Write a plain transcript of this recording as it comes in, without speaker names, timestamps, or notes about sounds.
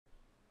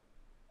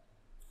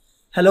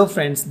Hello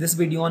friends, this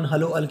video on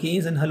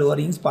Haloalkanes and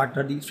Haloarenes Part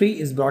 33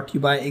 is brought to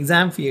you by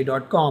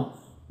examfear.com.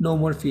 No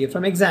more fear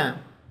from exam.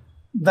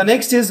 The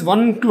next is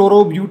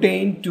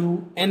 1-chlorobutane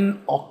to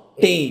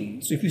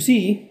N-octane. So if you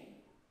see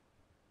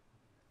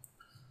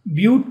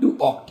but to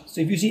oct.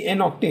 So if you see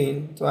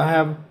N-octane, so I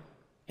have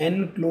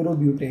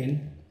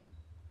N-chlorobutane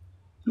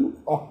to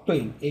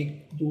octane.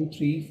 1, 2,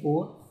 3,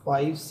 4,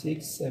 5,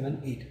 6,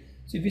 7, 8.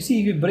 So if you see,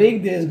 if you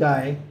break this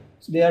guy,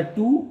 so there are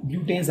 2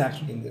 butanes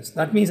actually in this.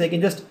 That means I can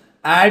just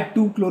add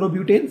 2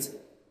 chlorobutanes,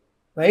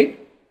 right,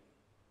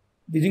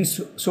 using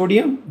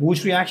sodium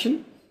Booch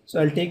reaction. So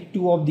I'll take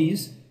 2 of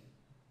these,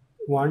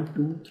 1,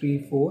 2,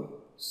 3, 4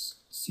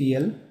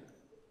 Cl,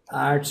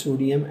 add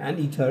sodium and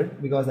ether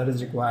because that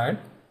is required.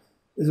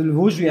 This will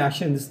Booch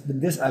reaction.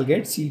 With this I'll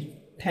get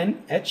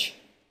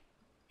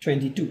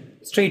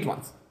C10H22 straight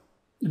ones.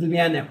 It will be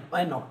an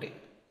octane.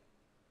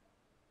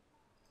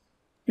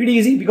 Pretty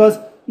easy, because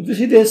if you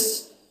see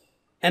this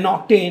an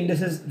octane,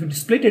 this is, if you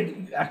split it,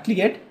 you actually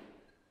get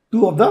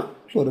 2 of the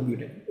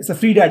chlorobutane. It's a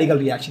free radical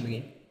reaction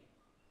again.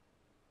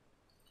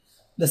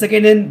 The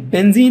second in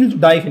benzene to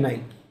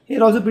diphenyl.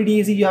 Here also pretty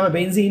easy. You have a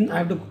benzene, I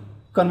have to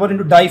convert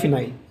into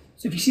diphenyl.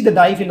 So if you see the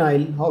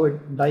diphenyl,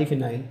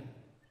 diphenyl,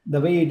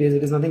 the way it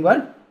is nothing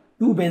but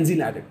 2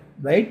 benzene added,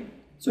 right?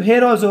 So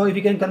here also, if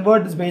you can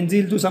convert this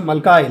benzene to some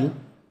alkyl,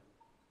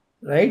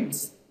 right,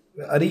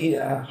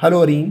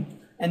 haloarene,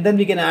 and then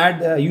we can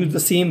add, use the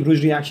same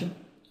Booch reaction.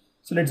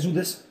 So let's do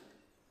this.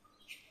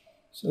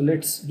 So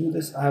let's do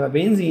this. I have a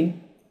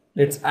benzene.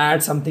 Let's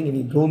add something,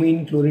 any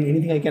bromine, chlorine,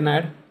 anything I can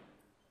add,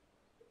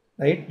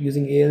 right,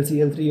 using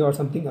AlCl3 or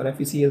something, or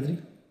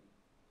FeCl3.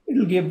 It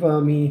will give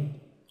me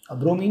a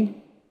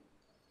bromine.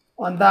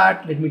 On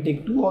that, let me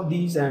take 2 of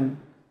these and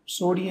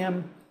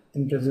sodium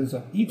in presence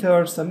of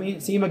ether.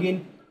 Same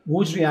again,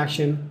 Booch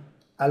reaction.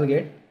 I'll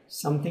get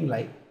something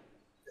like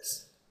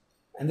this.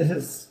 And this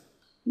is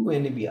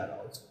 2NaBr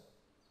also.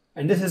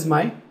 And this is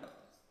my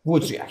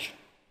Booch reaction.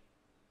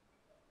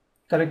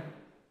 Correct?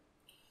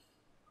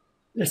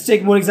 Let's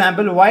take more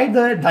example. Why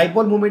the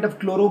dipole moment of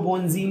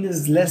chlorobenzene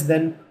is less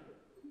than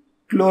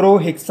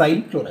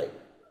chlorohexyl chloride.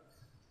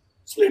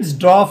 So let's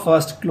draw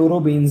first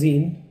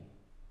chlorobenzene.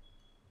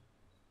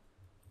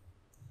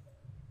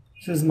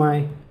 This is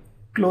my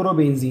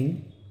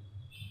chlorobenzene.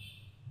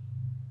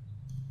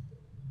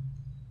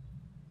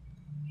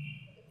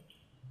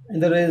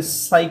 And there is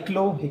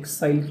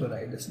cyclohexyl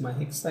chloride. This is my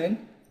hexyl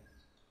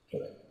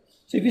chloride.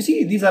 So if you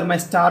see, these are my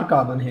star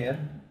carbon here.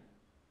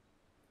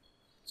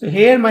 So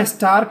here my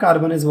star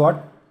carbon is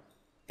what?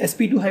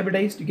 sp2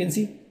 hybridized. You can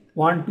see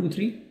 1, 2,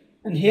 3.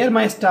 And here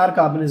my star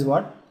carbon is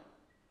what?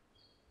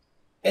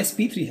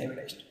 sp3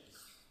 hybridized.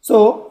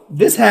 So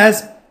this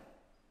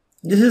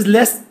is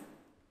less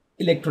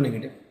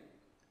electronegative.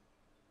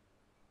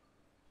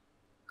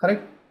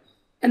 Correct?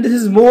 And this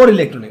is more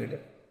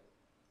electronegative.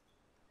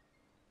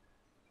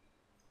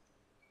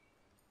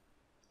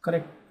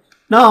 Correct?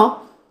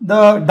 Now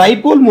the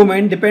dipole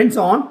moment depends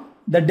on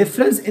the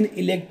difference in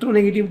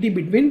electronegativity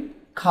between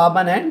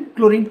carbon and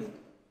chlorine.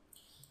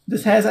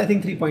 This has, I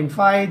think,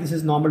 3.5. This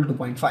is normal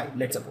 2.5.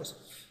 Let's suppose.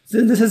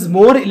 Since this is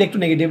more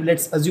electronegative,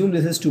 let's assume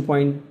this is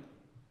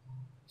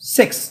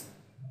 2.6.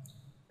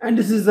 And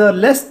this is the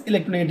less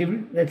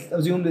electronegative. Let's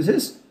assume this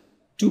is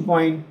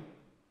 2.4.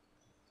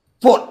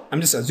 I'm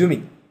just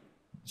assuming.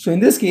 So in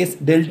this case,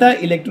 delta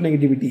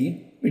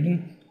electronegativity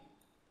between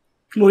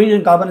chlorine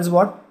and carbon is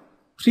what?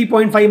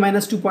 3.5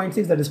 minus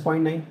 2.6, that is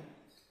 0.9.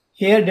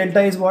 Here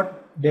delta is what?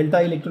 Delta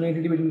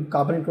electronegativity between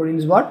carbon and chlorine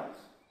is what?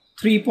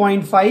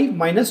 3.5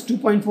 minus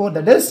 2.4,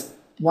 that is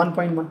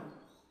 1.1.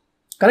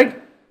 Correct?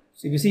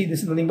 So if you see,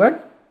 this is nothing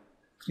but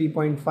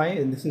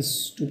 3.5 and this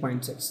is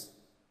 2.6.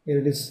 Here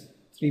it is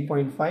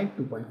 3.5,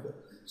 2.4.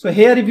 So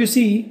here if you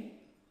see,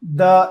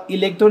 the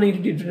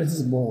electronegativity difference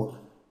is more.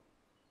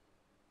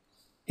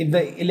 If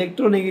the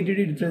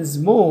electronegativity difference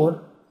is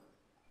more,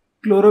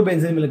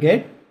 chlorobenzene will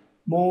get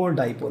more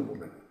dipole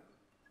moment.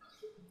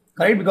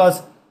 Correct?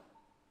 Because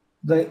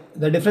the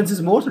difference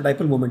is more, so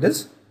dipole moment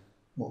is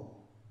more.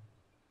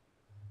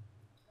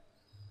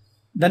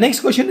 The next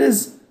question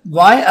is,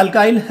 why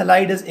alkyl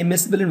halide is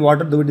immiscible in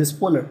water though it is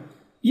polar?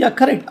 Yeah,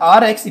 correct.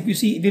 Rx, if you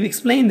see, we've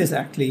explained this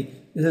actually.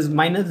 This is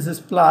minus, this is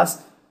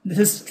plus, this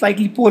is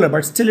slightly polar,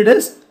 but still it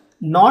is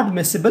not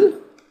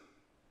miscible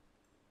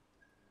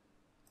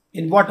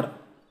in water.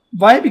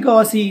 Why?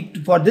 Because see,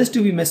 for this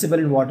to be miscible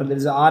in water, there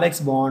is a Rx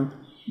bond,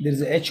 there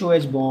is a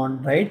HOH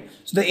bond, right?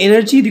 So the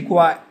energy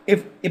required,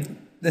 if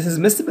this is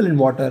miscible in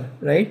water,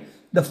 right,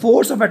 the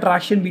force of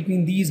attraction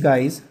between these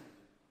guys,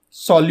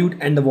 solute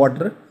and the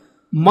water,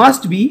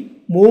 must be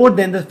more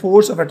than the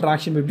force of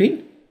attraction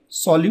between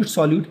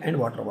solute and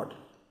water.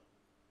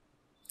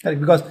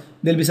 Correct? Because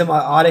there will be some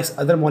Rx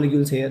other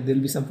molecules here, there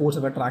will be some force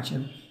of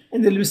attraction,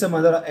 and there will be some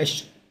other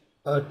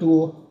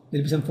H2O, there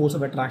will be some force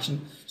of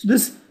attraction. So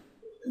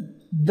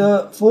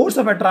the force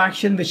of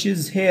attraction which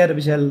is here,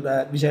 which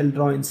I'll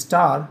draw in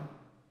star,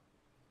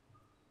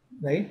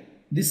 right?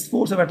 This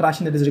force of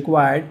attraction that is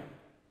required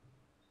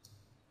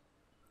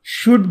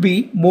should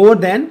be more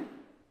than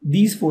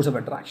these force of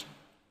attraction.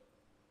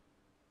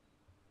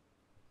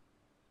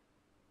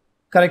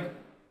 correct?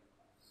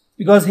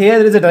 Because here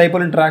there is a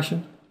dipole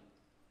interaction,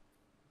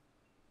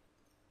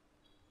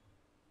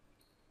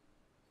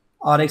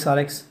 Rx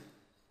Rx,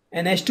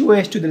 and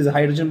H2O there is a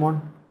hydrogen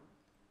bond.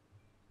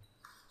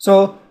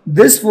 So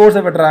this force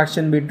of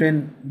attraction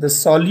between the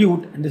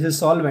solute, and this is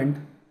solvent,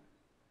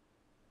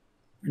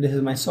 and this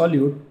is my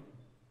solute,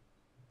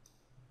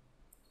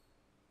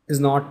 is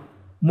not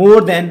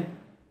more than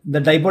the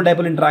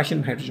dipole-dipole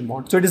interaction hydrogen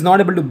bond. So it is not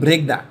able to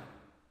break that.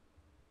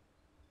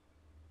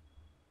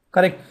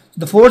 Correct? So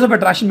the force of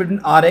attraction between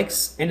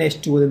Rx and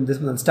H2, and this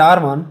one,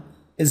 star one,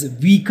 is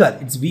weaker.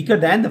 It's weaker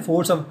than the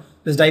force of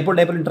this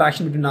dipole-dipole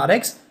interaction between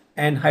Rx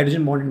and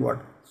hydrogen bond in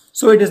water.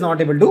 So it is not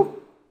able to,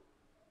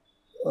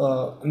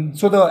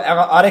 so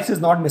the Rx is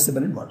not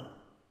miscible in water.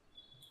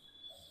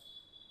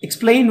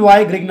 Explain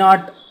why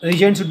Grignard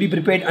reagent should be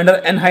prepared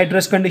under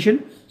anhydrous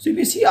condition. So if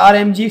you see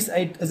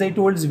RMG, as I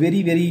told, is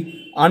very,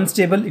 very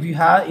unstable. If you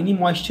have any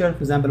moisture, for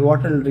example,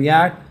 water will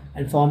react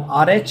and form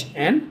RH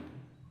and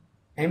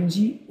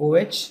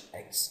MgOH.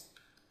 This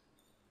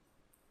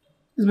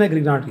is my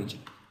Grignard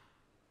reagent.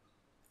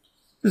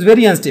 It is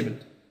very unstable.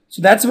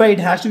 So that's why it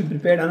has to be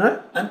prepared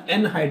under an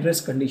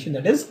anhydrous condition,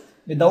 that is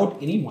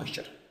without any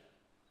moisture.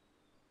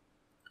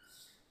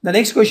 The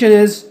next question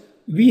is,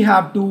 we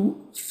have to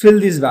fill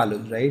these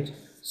values, right?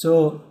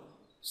 So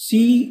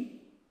C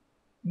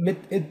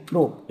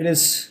methylprop, it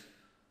is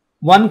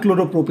 1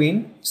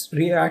 chloropropane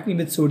reacting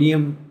with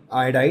sodium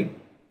iodide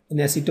in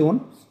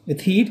acetone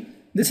with heat.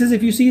 This is,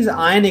 if you see, is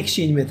ion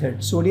exchange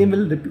method.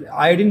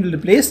 Iodine will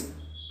replace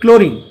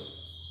chlorine.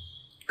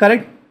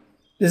 Correct?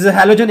 This is a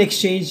halogen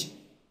exchange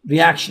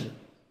reaction.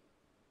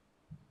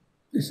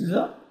 This is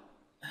a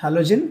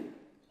halogen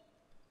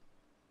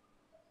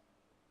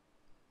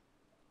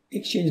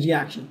exchange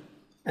reaction,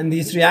 and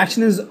this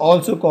reaction is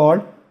also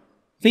called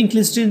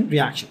Finkelstein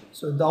reaction.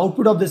 So the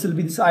output of this will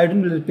be, this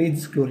iodine will replace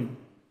this chlorine.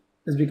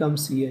 This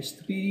becomes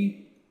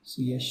CH3,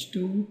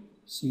 CH2,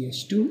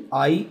 CH2,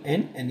 I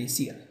and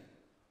NaCl.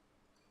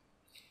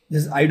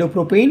 This is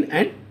iodopropane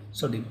and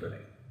sodium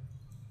chloride.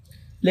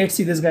 Let's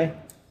see this guy.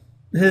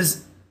 This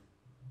is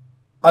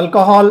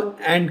alcohol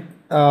and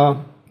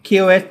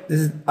KOH. This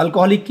is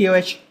alcoholic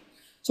KOH.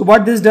 So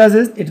what this does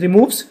is, it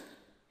removes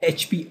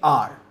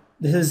HBr.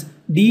 This is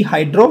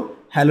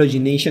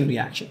dehydrohalogenation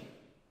reaction.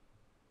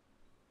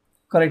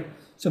 Correct.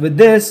 So with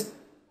this,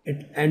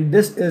 and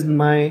this is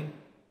my,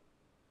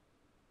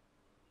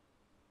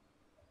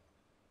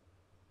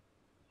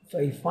 if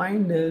I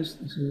find this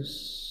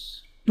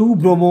is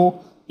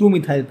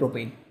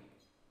 2-bromo-2-methylpropane.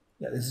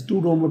 Yeah, this is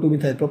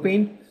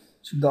 2-bromo-2-methylpropane.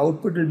 So the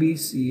output will be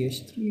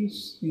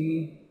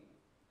CH3C.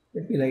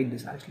 Let me write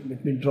this actually.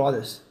 Let me draw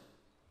this.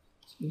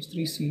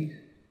 CH3C,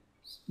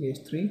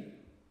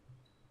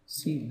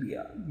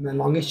 CH3CBr. My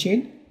longest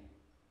chain,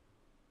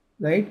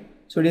 right?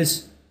 So it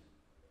is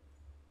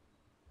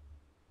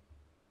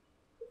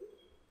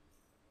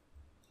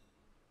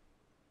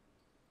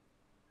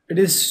it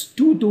is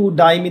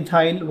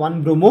 2,2-dimethyl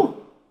 1-bromo,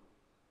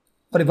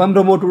 or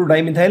 1-bromo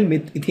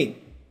 2,2-dimethyl ethane.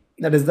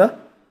 That is the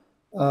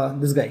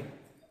this guy.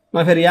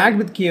 Now if I react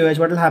with KOH,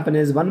 what will happen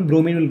is, one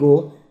bromine will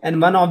go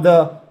and one of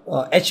the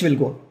H will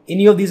go.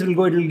 Any of these will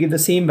go, it will give the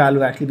same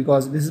value actually,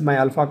 because this is my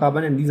alpha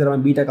carbon and these are my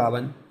beta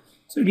carbon.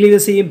 So it will give the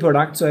same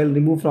product. So I will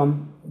remove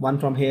one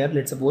from here,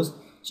 let's suppose.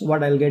 So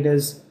what I will get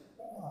is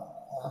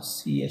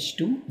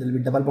CH2, there will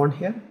be double bond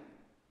here,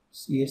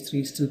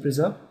 CH3 still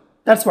preserved.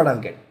 That's what I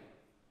will get.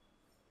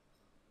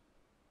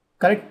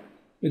 Correct?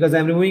 Because I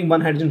am removing one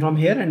hydrogen from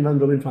here and one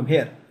bromine from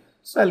here.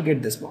 So I will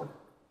get this bond.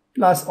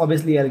 Plus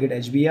obviously I will get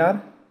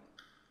HBr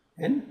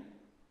and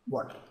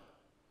water.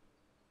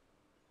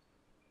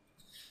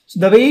 So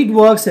the way it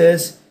works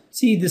is,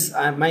 see this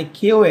my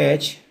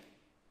KOH,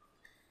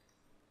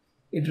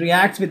 it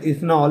reacts with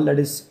ethanol, that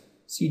is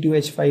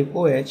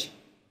C2H5OH,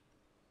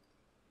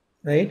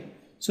 right?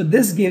 So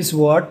this gives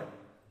what?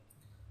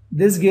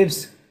 This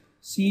gives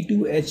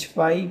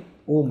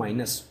C2H5O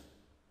minus.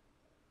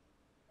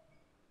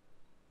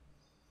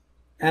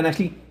 And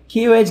actually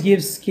KOH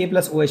gives K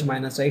plus OH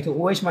minus, right? So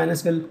OH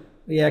minus will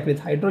react with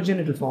hydrogen,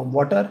 it will form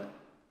water,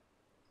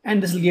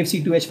 and this will give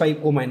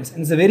C2H5O minus.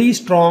 And it's a very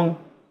strong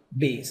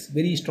base,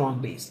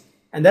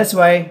 and that's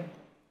why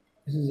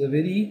this is a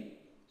very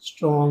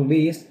strong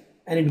base,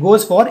 and it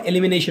goes for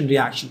elimination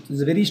reaction. So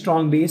it's a very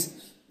strong base,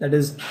 that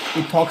is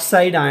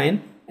ethoxide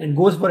ion, and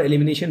goes for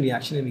elimination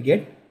reaction, and we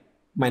get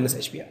minus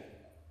HBr.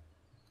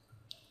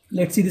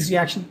 Let's see this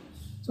reaction.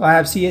 So I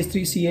have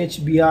CH3,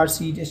 CH, Br,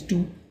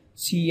 CH2,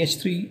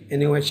 CH3,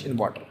 NaOH and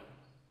water.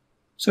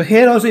 So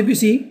here also if you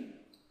see,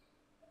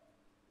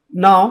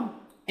 now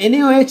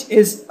NaOH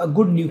is a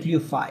good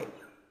nucleophile.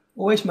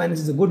 OH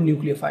minus is a good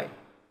nucleophile,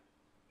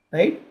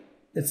 right?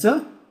 It's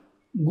a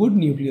good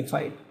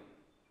nucleophile.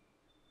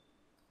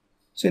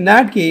 So in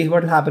that case,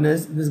 what will happen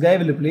is, this guy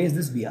will replace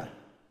this Br.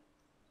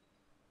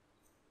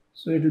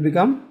 So it will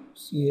become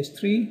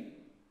CH3,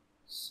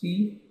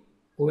 C,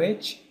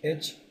 OH,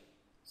 H,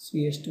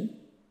 CH2,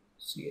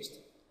 CH3.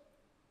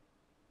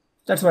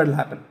 That's what will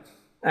happen.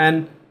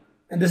 And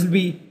this will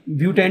be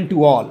butane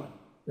to all,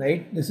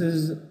 right? This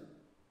is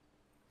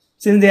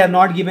Since they are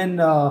not given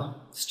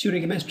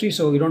stereochemistry,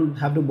 so we don't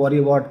have to worry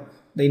about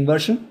the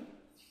inversion.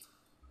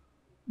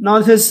 Now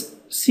this is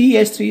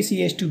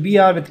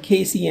CH3CH2Br with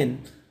KCN.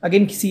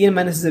 Again, Cn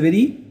minus is a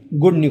very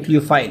good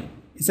nucleophile.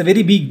 It's a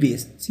very weak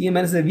base. Cn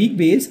minus is a weak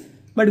base,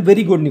 but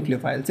very good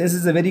nucleophile. Since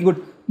it's a very good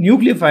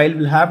nucleophile,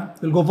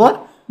 we'll go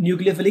for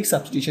nucleophilic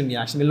substitution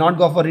reaction. We'll not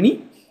go for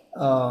any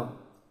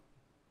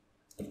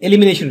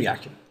elimination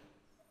reaction.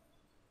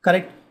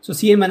 Correct? So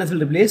Cn minus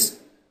will replace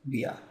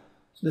Br.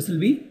 So this will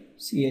be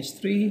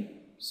CH3,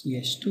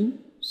 CH2,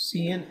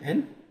 Cn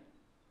and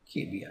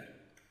KBr.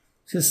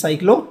 This is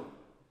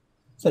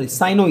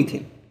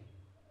cyanoethane.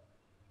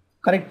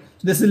 Correct?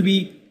 So this will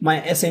be my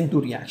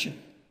SN2 reaction.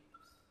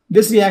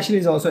 This reaction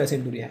is also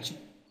SN2 reaction.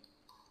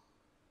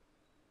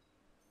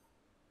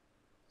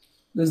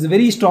 This is a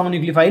very strong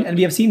nucleophile, and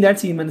we have seen that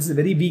Cn minus is a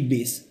very weak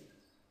base.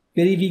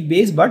 Very weak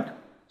base but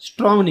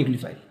strong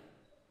nucleophile.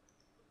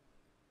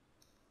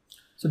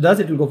 So thus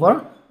it will go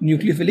for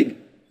nucleophilic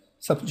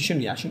substitution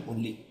reaction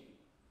only.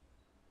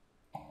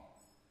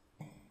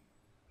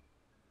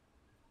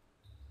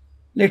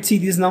 Let's see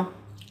this now.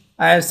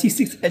 I have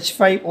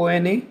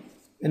C6H5ONA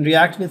and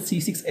react with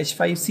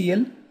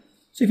C6H5Cl.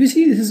 So if you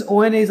see, this is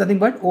ONA is nothing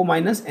but O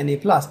minus Na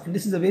plus, and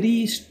this is a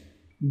very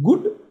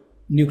good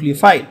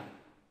nucleophile.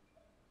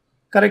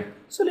 Correct?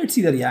 So let's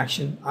see the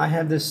reaction. I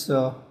have this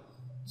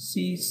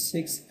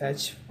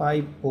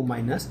C6H5O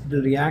minus. It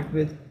will react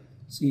with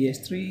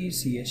CH3,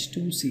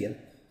 CH2, Cl.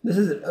 This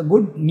is a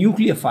good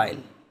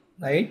nucleophile,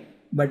 right?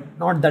 But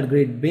not that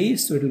great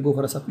base, so it will go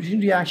for a substitution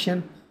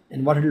reaction,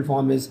 and what it will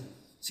form is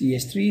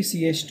CH3,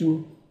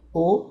 CH2,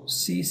 O,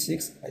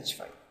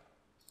 C6H5.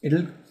 It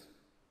will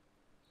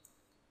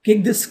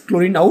kick this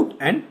chlorine out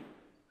and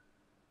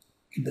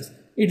hit this.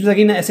 It is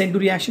again a SN2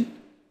 reaction,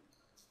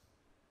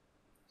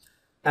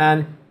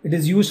 and it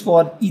is used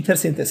for ether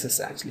synthesis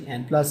actually,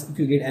 and plus if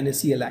you get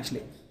NaCl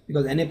actually,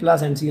 because Na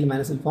plus and Cl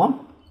minus will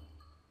form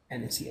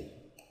NaCl.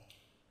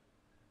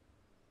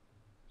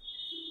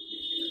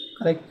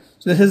 Correct?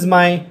 So this is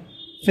my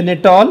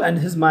phenetol and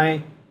this is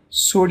my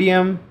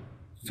sodium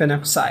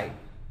phenoxide.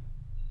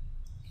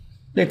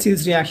 Let's see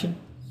this reaction.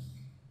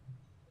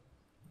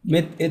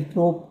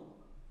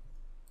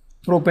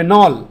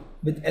 Propanol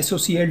with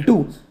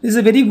SOCl2. This is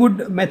a very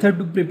good method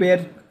to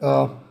prepare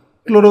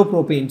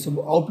chloropropane. So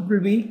output will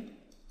be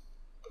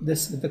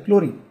this with the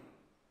chlorine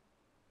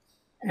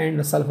and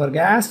the sulfur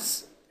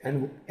gas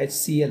and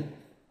HCl.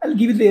 I'll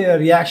give you the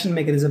reaction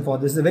mechanism for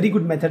this. It's a very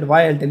good method.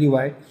 Why? I'll tell you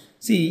why.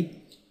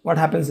 See, what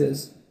happens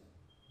is,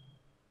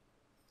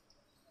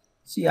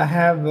 see, I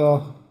have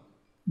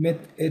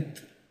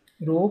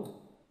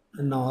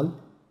methyl-propanol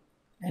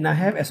and I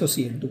have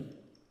SOCl2.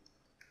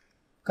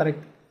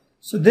 Correct?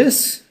 So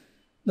this,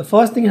 the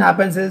first thing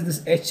happens is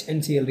this H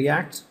and Cl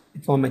reacts,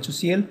 it forms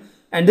HOCl,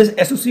 and this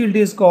SOCl2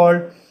 is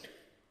called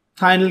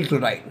thionyl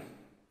chloride.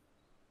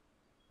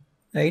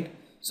 Right?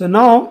 So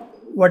now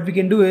what we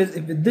can do is,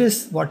 if with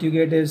this what you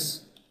get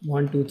is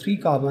 1, 2, 3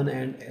 carbon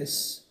and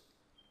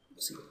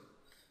SOCl.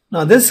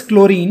 Now this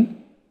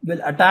chlorine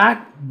will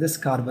attack this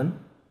carbon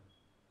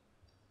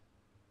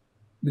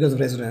because of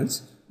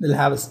resonance. They'll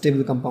have a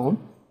stable compound,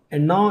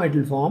 and now it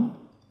will form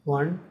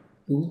 1,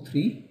 2,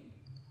 3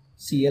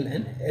 Cl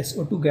and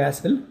SO2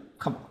 gas will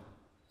come out.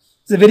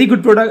 It's a very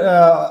good product,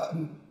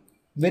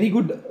 very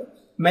good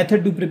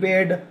method to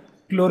prepare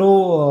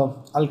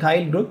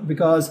chloroalkyl group,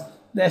 because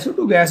the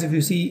SO2 gas, if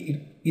you see,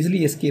 it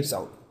easily escapes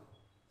out.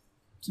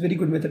 It's a very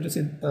good method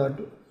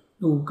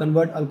to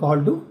convert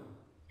alcohol to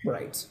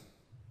chlorides.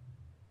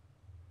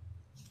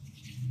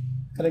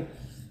 Correct.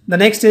 The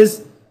next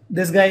is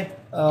this guy.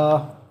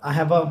 I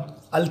have a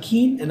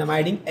alkene and I'm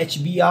adding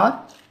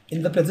HBr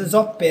in the presence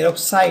of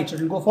peroxide. So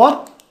it will go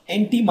for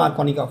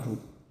anti-Markovnikov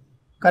rule.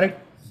 Correct.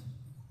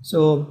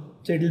 So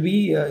it will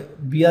be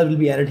Br will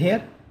be added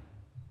here.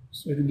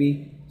 So it will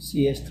be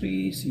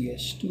CH3,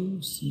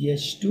 CH2,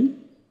 CH2,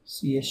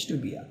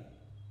 CH2Br.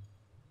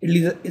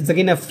 It's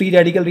again a free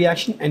radical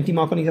reaction,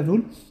 anti-Markovnikov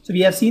rule. So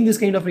we have seen this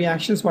kind of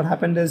reactions. What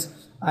happened is,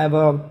 I have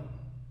a,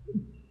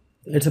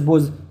 let's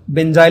suppose,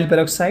 benzyl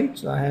peroxide.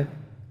 So I have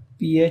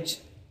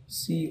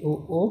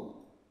PHCOO,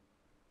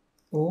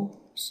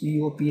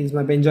 COP is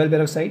my benzyl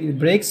peroxide. It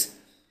breaks,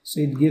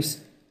 so it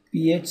gives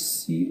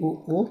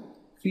PHCOO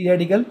free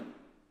radical,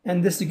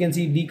 and this you can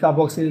see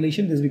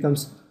decarboxylation. This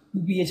becomes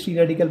 2PH free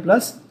radical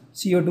plus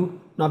CO2.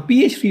 Now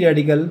PH free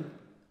radical,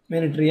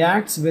 when it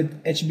reacts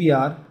with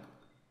HBr,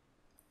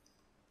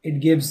 it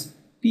gives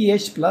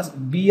PH plus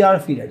Br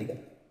free radical.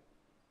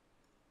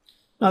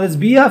 Now this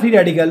Br free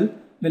radical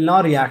will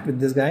now react with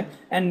this guy,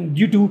 and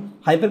due to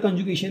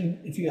hyperconjugation,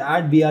 if you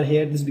add Br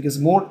here, this becomes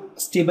more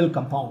stable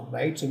compound,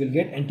 right? So we'll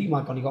get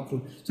anti-Markovnikov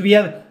rule. So we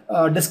have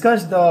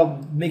discussed the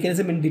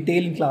mechanism in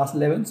detail in class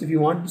 11. So if you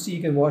want to see,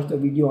 you can watch the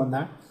video on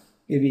that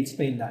where we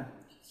explain that.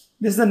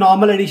 This is the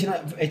normal addition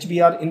of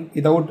HBr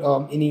without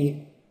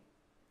any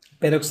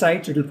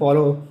peroxide. So it will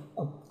follow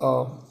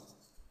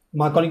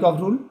Markovnikov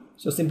rule.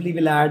 So simply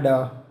we'll add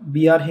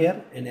Br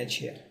here and H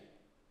here.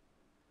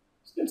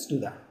 So let's do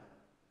that.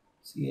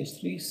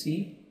 CH3,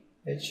 C,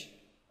 H,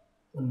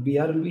 and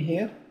Br will be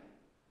here,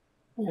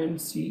 and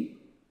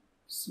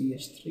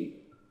CH3.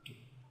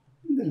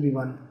 There will be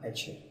one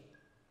H here.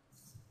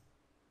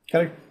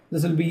 Correct?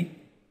 This will be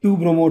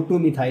 2-bromo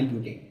 2-methyl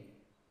butane.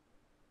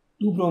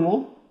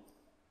 2-bromo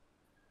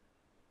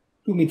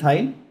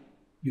 2-methyl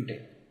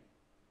butane.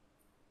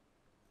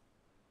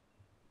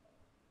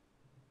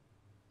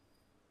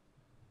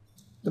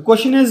 The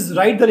question is,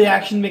 write the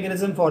reaction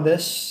mechanism for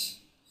this.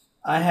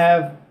 I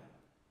have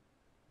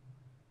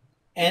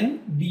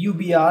N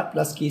BuBr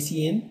plus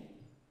KCN.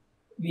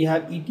 We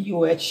have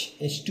ETOH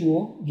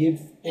H2O, give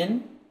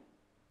N.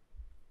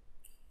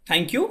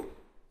 Thank you.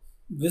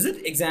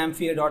 Visit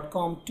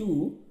examfear.com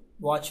to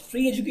watch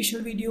free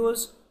educational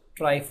videos,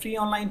 try free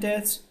online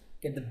tests,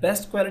 get the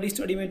best quality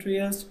study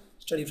materials,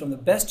 study from the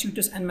best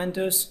tutors and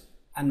mentors,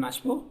 and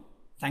much more.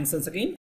 Thanks once again.